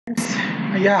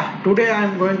Today I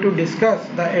am going to discuss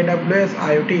the AWS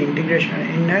IoT integration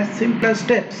in a simpler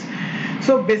steps.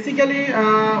 So basically,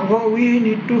 we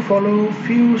need to follow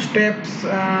few steps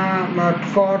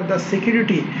for the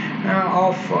security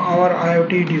of our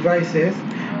IoT devices.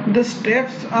 The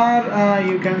steps are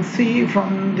you can see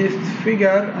from this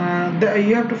figure.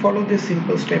 You have to follow these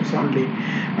simple steps only.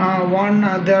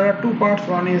 There are two parts.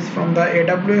 One is from the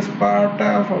AWS part,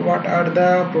 for what are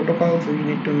the protocols we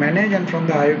need to manage, and from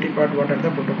the IoT part, what are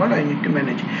the protocol I need to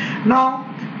manage. Now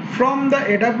from the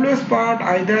AWS part,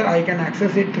 either I can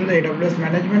access it through the AWS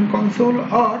Management Console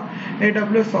or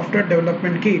AWS Software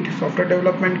Development Kit. Software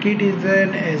Development Kit is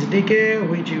an SDK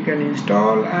which you can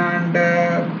install, and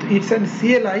it's a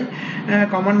CLI,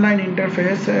 command line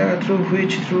interface,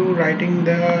 through writing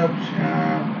the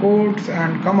codes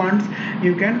and commands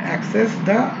you can access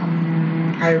the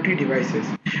IoT devices.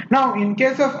 Now in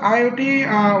case of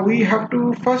IoT, we have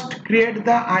to first create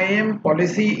the IAM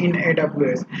policy in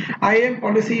AWS. IAM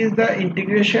policy is the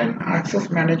integration access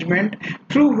management,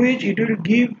 through which it will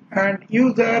give an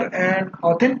user an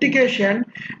authentication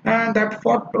that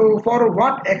for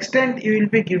what extent you will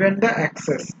be given the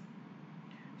access.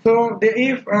 So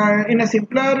if in a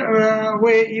simpler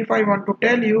way, if I want to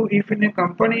tell you, if in a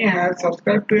company has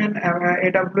subscribed to an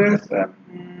AWS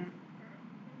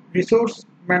resource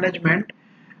management,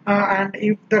 and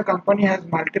if the company has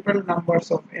multiple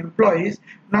numbers of employees,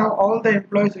 now all the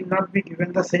employees will not be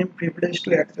given the same privilege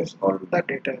to access all the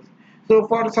data. So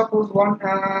for suppose one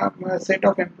set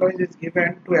of employees is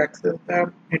given to access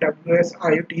the AWS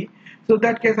IoT, so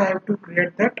that case I have to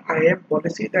create that IAM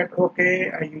policy that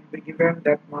okay, I will be given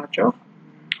that much of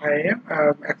IAM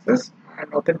access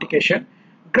and authentication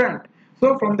grant.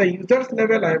 So from the users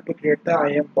level I have to create the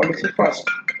IAM policy first.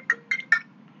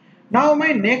 Now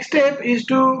my next step is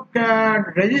to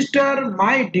register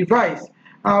my device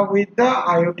with the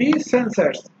IoT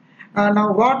sensors.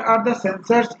 Now what are the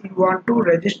sensors you want to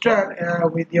register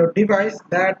with your device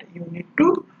that you need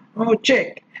to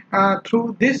check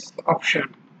through this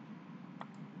option.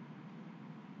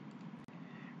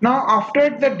 Now after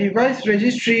the device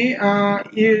registry,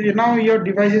 now your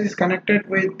device is connected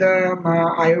with the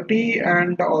IoT,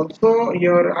 and also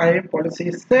your IAM policy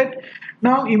is set.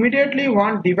 Now immediately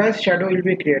one device shadow will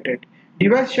be created.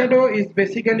 Device shadow is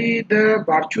basically the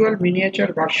virtual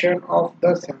miniature version of the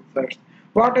sensors.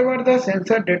 Whatever the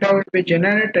sensor data will be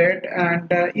generated,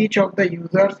 and each of the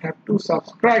users have to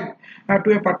subscribe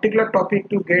to a particular topic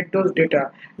to get those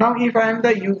data. Now if I am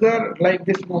the user, like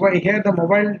this mobile here, the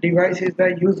mobile device is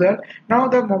the user. Now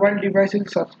the mobile device will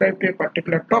subscribe to a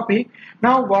particular topic.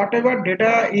 Now whatever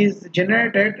data is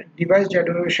generated, device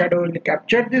shadow will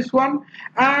capture this one,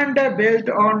 and based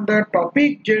on the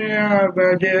topic,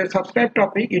 the subscribed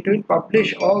topic, it will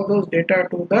publish all those data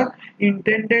to the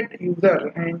intended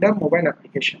user in the mobile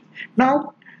application.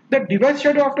 Now the device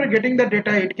shadow, after getting the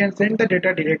data, it can send the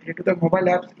data directly to the mobile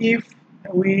apps if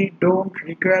we don't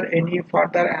require any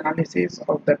further analysis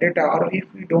of the data, or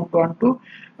if we don't want to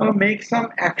make some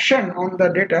action on the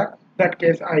data. That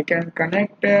case I can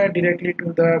connect directly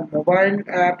to the mobile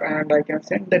app and I can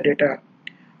send the data.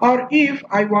 Or if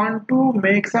I want to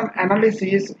make some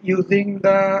analysis using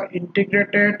the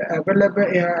integrated available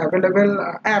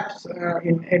apps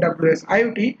in AWS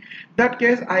IoT, that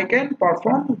case I can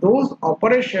perform those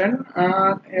operation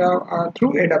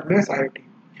through AWS IoT.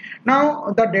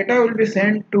 Now the data will be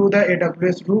sent to the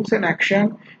AWS rules and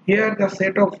action. Here the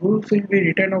set of rules will be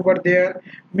written over there.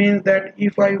 Means that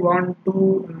if I want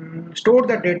to store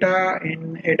the data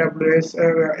in AWS,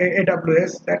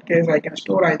 that case I can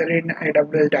store either in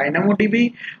AWS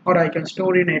DynamoDB or I can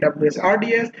store in AWS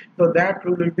RDS. So that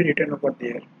rule will be written over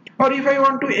there. Or if I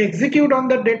want to execute on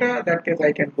the data, that case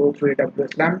I can go through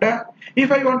AWS Lambda.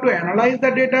 If I want to analyze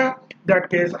the data, that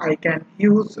case I can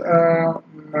use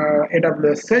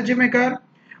AWS SageMaker.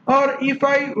 Or if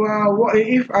I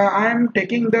am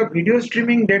taking the video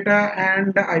streaming data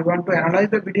and I want to analyze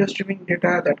the video streaming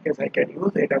data, that case I can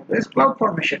use AWS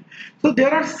CloudFormation. So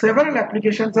there are several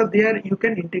applications are there. You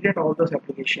can integrate all those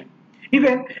applications.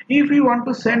 Even if you want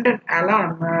to send an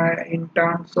alarm in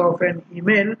terms of an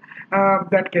email,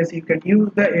 that case you can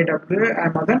use the AWS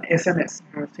Amazon SMS,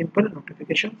 simple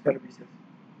notification services.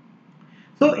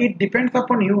 So it depends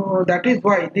upon you. That is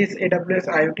why this AWS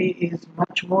IoT is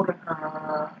much more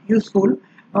useful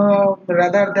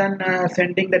rather than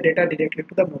sending the data directly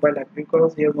to the mobile app,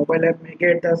 because your mobile app may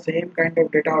get the same kind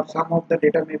of data or some of the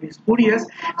data may be spurious.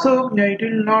 So it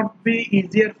will not be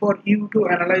easier for you to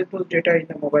analyze those data in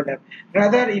the mobile app.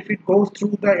 Rather, if it goes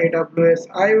through the AWS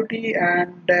IoT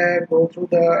and go through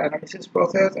the analysis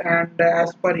process and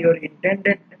as per your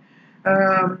intended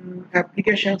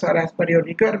applications or as per your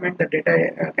requirement, the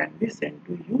data can be sent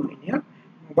to you in your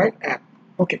mobile app.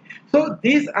 Okay, so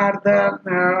these are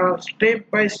the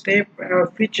step-by-step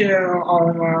feature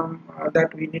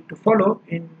that we need to follow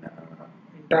in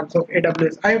terms of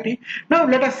AWS IoT. Now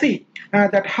let us see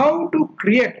that how to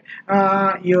create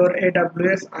your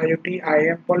AWS IoT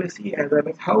IAM policy, as well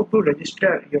as how to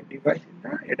register your device in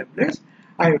the AWS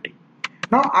IoT.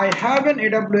 Now I have an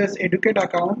AWS Educate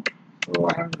account, so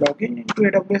I am logging into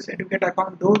AWS Educate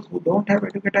account. Those who don't have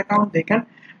Educate account, they can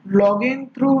log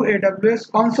in through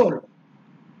AWS console.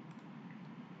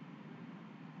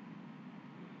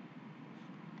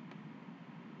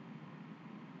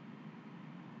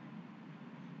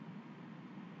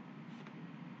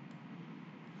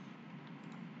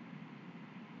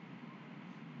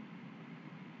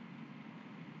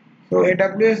 So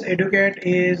AWS Educate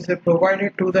is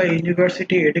provided to the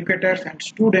university educators and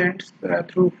students,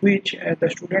 through which the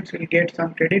students will get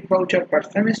some credit voucher per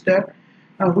semester,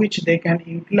 which they can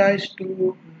utilize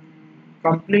to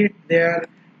complete their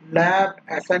lab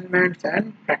assignments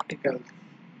and practicals,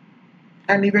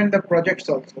 and even the projects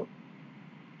also.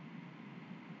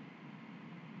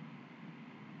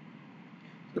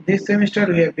 So this semester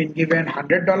we have been given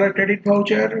 $100 credit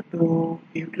voucher to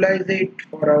utilize it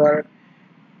for our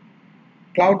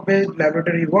cloud-based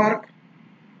laboratory work.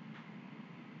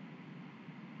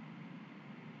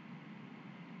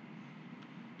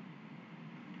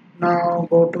 Now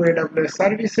go to AWS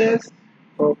services,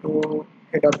 go to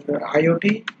AWS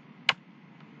IoT.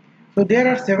 So there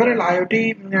are several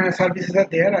IoT services are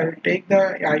there. I will take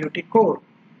the IoT core.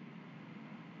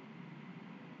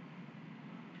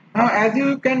 Now as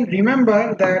you can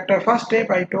remember that first step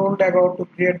I told about to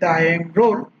create the IAM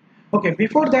role. Okay,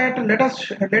 before that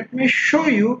let me show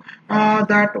you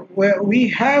that we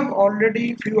have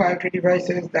already few IoT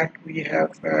devices that we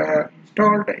have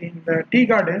installed in the Tea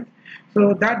Garden.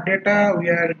 So that data we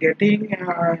are getting in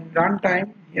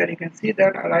runtime. Here you can see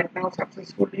that right now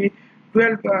successfully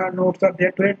 12 nodes are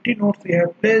there, 20 nodes we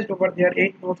have placed over there,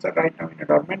 8 nodes are right now in a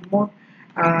dormant mode.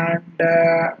 And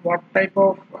what type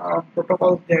of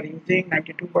protocols they are using,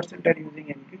 92% are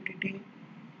using MQTT,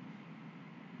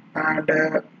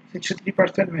 and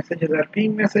 63% messages are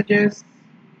ping messages,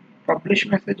 publish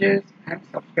messages, and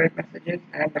subscribe messages,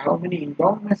 and how many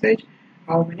inbound message,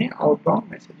 how many outbound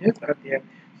messages are there.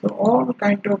 So all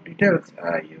kind of details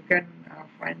you can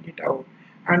find it out,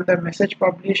 and the message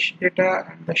publish data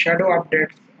and the shadow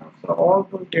updates. So all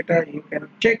those data you can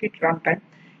check it runtime.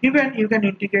 Even you can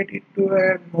integrate it to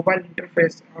a mobile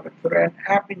interface or through an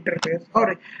app interface,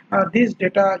 or this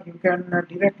data you can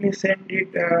directly send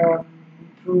it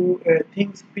through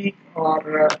ThinkSpeak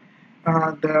or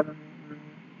and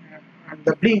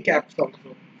the Blink apps also.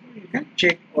 So you can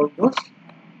check all those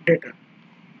data.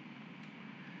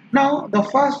 Now the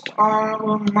first,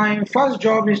 my first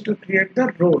job is to create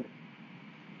the role.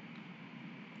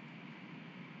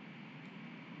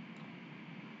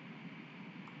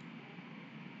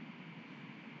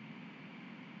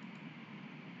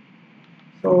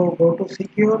 So go to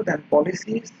secure, then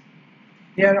policies.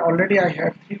 Here already I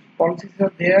have 3 policies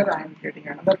are there. I am creating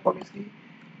another policy.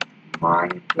 My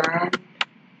plant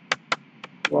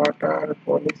water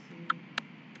policy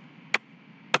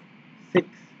 6.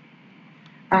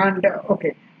 And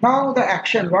okay, now the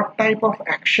action, what type of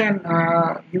action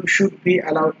you should be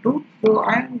allowed to. So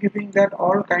I am giving that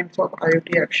all kinds of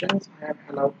IoT actions I am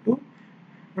allowed to.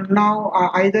 Now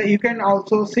either you can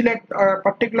also select a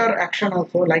particular action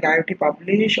also, like IoT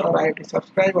publish or IoT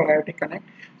subscribe or IoT connect.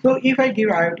 So if I give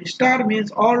IoT star,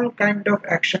 means all kind of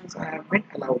actions I have been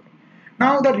allowed.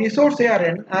 Now the resource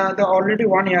ARN, the already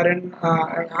one ARN,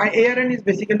 ARN is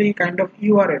basically kind of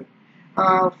URL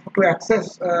to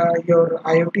access your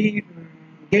IoT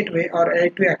gateway, or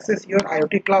to access your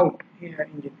IoT cloud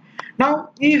engine. Now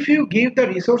if you give the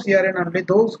resource ARN, only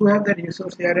those who have the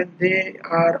resource ARN, they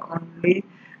are only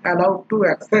allowed to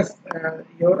access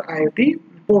your IoT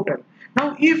portal.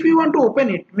 Now if you want to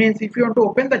open it, means if you want to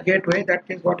open the gateway, that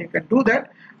is what you can do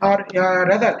that, or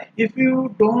rather if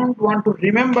you don't want to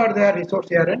remember the resource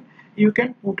ARN, you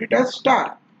can put it as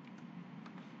star.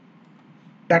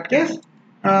 That case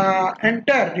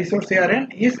entire resource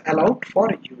ARN is allowed for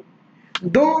you,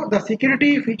 though the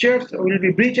security features will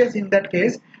be breaches in that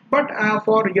case, but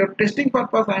for your testing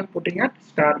purpose I am putting at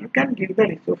star. You can give the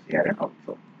resource ARN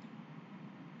also.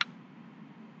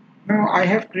 Now I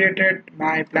have created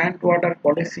my plant water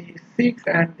policy 6,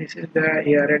 and this is the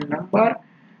ARN number.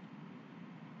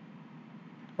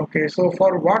 Okay, so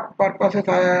for what purposes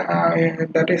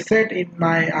that is set in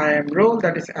my IAM role,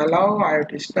 that is allow,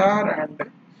 IoT star, and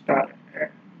star.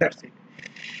 That's it.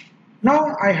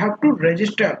 Now I have to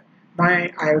register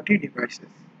my IoT devices.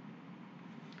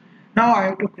 Now I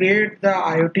have to create the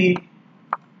IoT,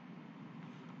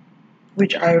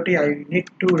 which IoT I need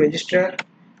to register.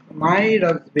 My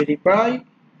Raspberry Pi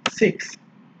 6.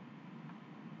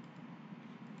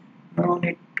 Now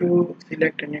need to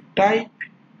select any type.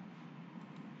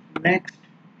 Next.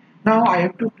 Now I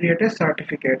have to create a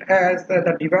certificate as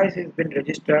the device has been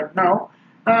registered. Now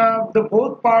the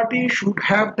both parties should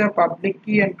have the public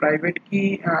key and private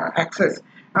key access,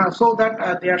 so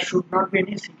that there should not be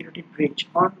any security breach.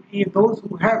 Only those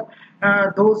who have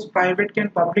those private key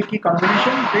and public key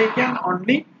combination, they can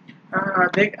only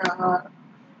they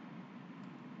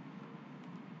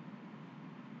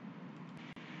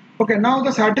okay. Now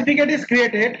the certificate is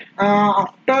created.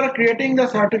 After creating the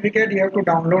certificate, you have to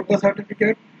download the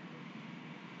certificate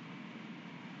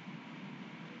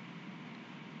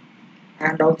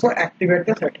and also activate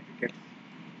the certificate.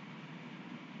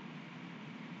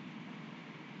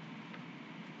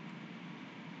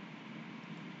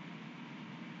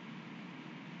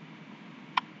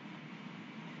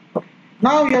 Okay.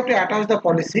 Now you have to attach the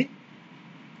policy.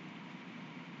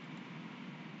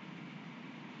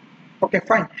 Okay,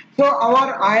 fine. So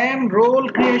our IAM role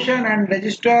creation and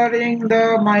registering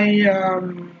the my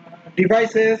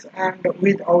devices and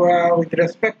with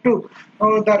respect to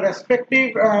the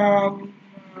respective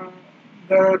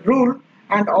the rule,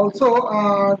 and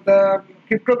also the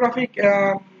cryptographic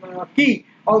key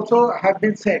also have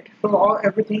been set. So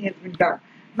everything has been done.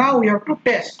 Now we have to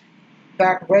test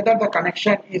that whether the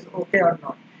connection is okay or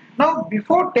not. Now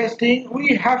before testing,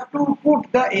 we have to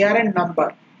put the ARN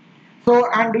number. So,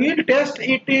 and we'll test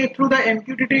it through the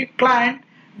MQTT client,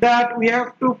 that we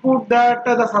have to put that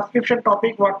the subscription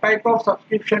topic, what type of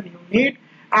subscription you need,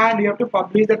 and you have to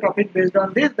publish the topic. Based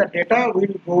on this, the data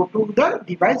will go to the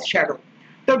device shadow.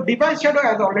 So device shadow,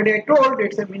 as already I told,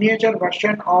 it's a miniature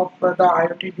version of the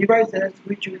IoT devices,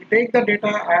 which will take the data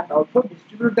and also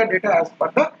distribute the data as per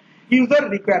the user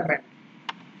requirement.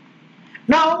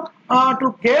 Now,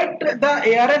 to get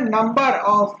the ARN number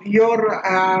of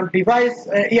your device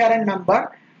ARN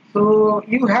number, so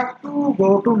you have to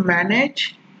go to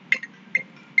manage,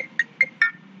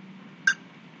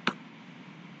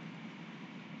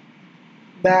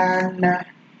 then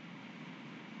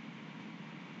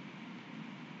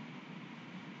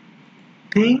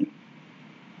thing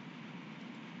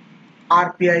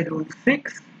RPI rule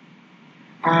 6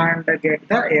 and get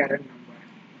the ARN number.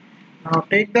 Now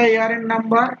take the ARN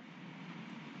number,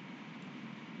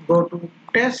 go to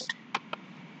test,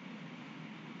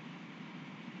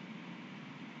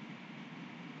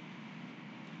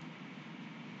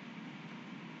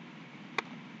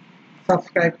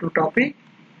 subscribe to topic,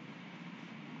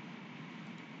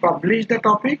 publish the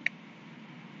topic.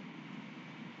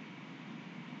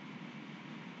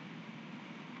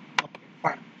 Okay,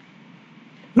 fine.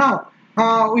 Now,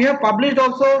 we have published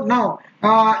also. Now,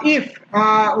 if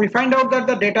we find out that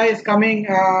the data is coming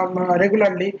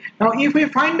regularly, now if we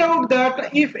find out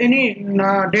that if any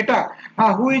data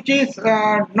which is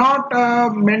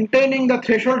not maintaining the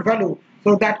threshold value,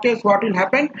 so that case what will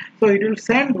happen? So it will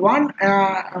send one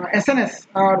SNS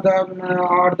or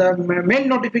the mail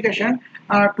notification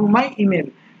to my email.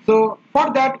 So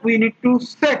for that we need to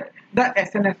set the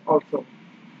SNS also.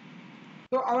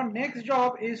 So our next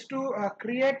job is to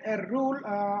create a rule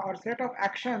or set of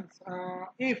actions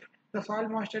if the soil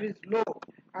moisture is low,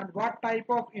 and what type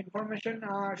of information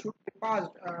should be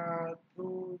passed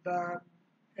through the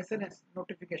SNS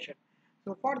notification.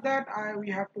 So for that we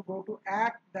have to go to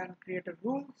add, then create a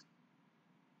rules,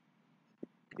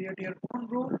 create your own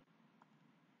rule,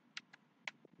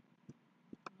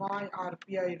 my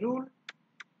RPI rule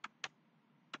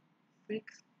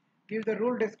 6, give the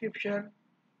rule description,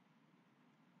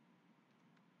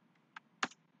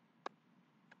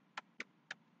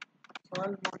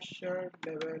 soil moisture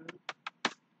level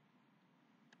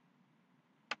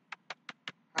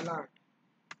alert.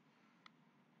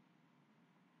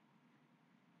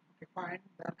 Okay, fine.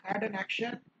 Then add an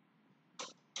action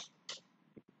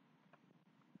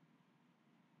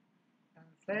and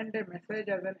send a message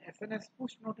as an SMS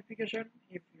push notification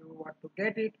if you want to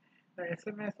get it, the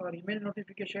SMS or email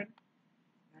notification,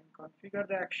 and configure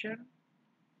the action,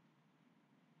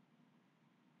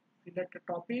 select a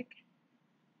topic,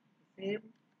 same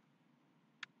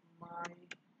my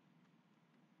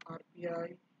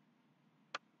RPI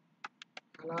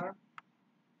alarm,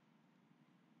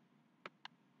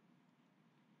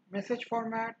 message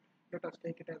format, let us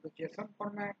take it as a JSON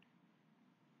format,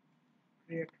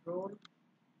 create role,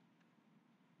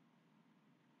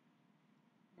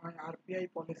 my RPI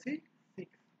policy 6. I am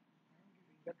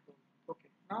giving that role. Okay,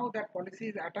 now that policy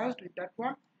is attached with that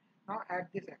one. Now add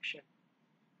this action.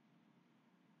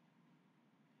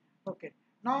 Okay,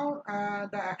 now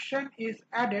the action is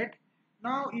added.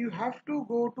 Now you have to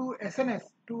go to SNS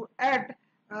to add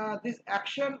this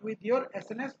action with your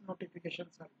SNS notification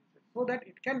services so that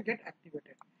it can get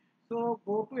activated. So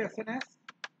go to SNS.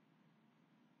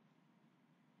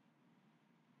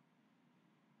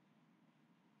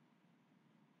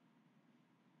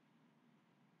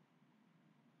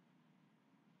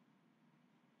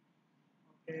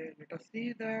 Okay, let us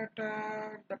see that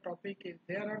the topic is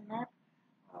there or not.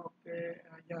 Okay,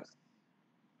 yes,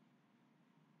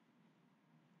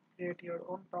 create your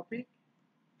own topic.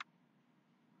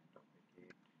 Topic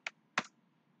is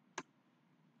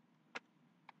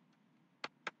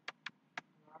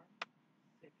alarm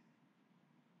 6.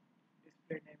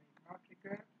 Display name is not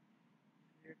required.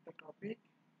 Create the topic.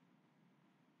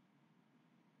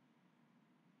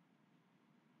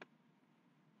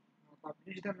 Now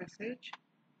publish the message.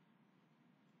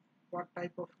 What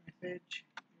type of message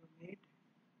you need?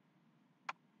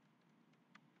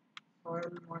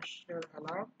 Soil moisture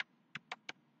alarm.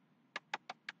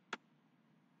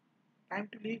 Time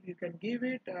to leave, you can give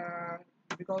it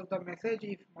because the message,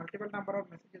 if multiple number of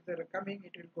messages are coming,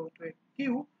 it will go to a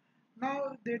queue.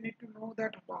 Now they need to know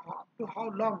that up to how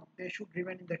long they should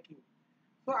remain in the queue.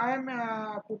 So I am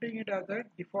putting it as a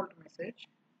default message.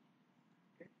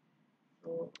 Okay.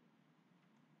 So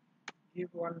give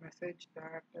one message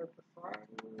that the soil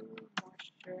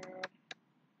moisture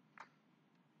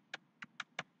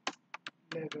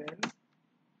level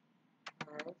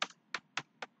has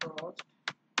crossed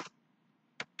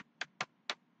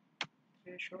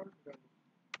threshold value.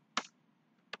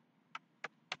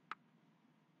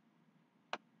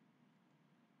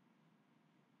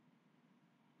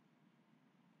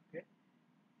 Okay.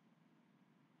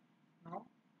 Now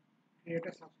create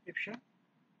a subscription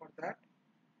for that.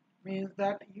 Means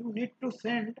that you need to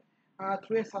send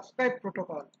through a subscribe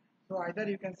protocol. So either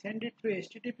you can send it through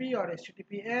HTTP or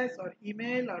HTTPS or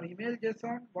email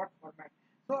JSON, what format.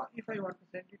 So if I want to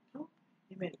send it through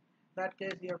email, that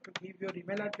case you have to give your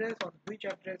email address, on which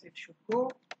address it should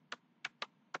go,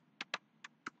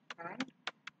 and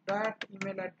that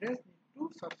email address need to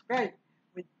subscribe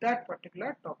with that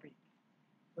particular topic.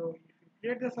 So if you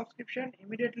create the subscription,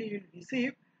 immediately you will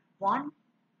receive one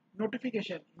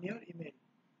notification in your email.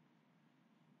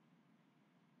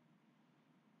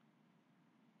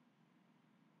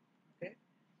 Okay,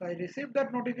 so I received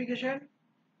that notification,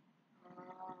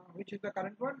 which is the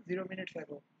current one, 0 minutes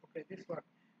ago. Okay, this one.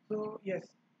 So yes,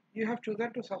 you have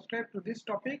chosen to subscribe to this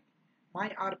topic, my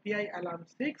RPI alarm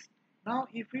 6. Now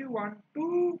if you want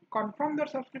to confirm the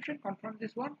subscription, confirm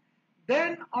this one,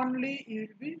 then only you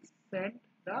will be sent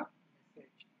the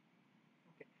message.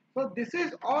 Okay. So this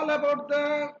is all about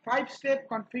the 5-step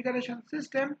configuration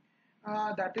system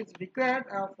that is required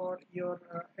for your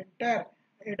entire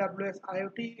AWS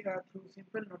IoT through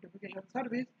simple notification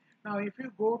service. Now if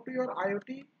you go to your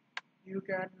IoT, you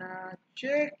can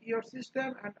check your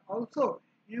system, and also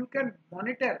you can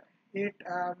monitor it,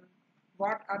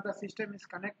 what are the system is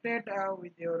connected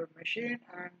with your machine,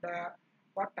 and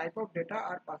what type of data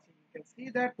are passing. You can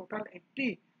see that total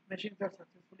 80 machines are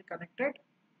successfully connected.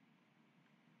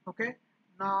 Okay,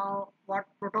 now what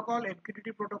protocol?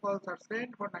 MQTT protocols are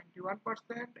sent for 91%,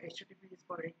 HTTP is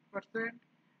for 80%,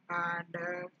 and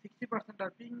 60%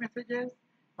 are ping messages,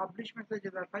 publish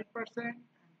messages are 5%,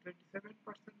 and 27%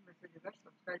 messages are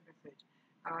subscribe message,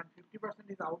 and 50%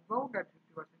 is outbound and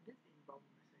 50% is inbound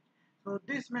message. So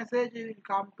this message will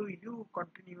come to you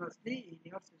continuously in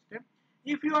your system.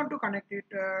 If you want to connect it,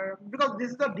 because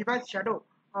this is the device shadow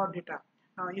or data.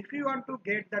 Now, if you want to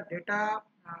get the data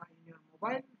in your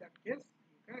mobile, in that case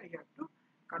you have to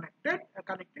connect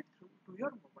it through to your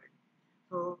mobile.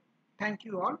 So, thank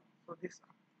you all. So this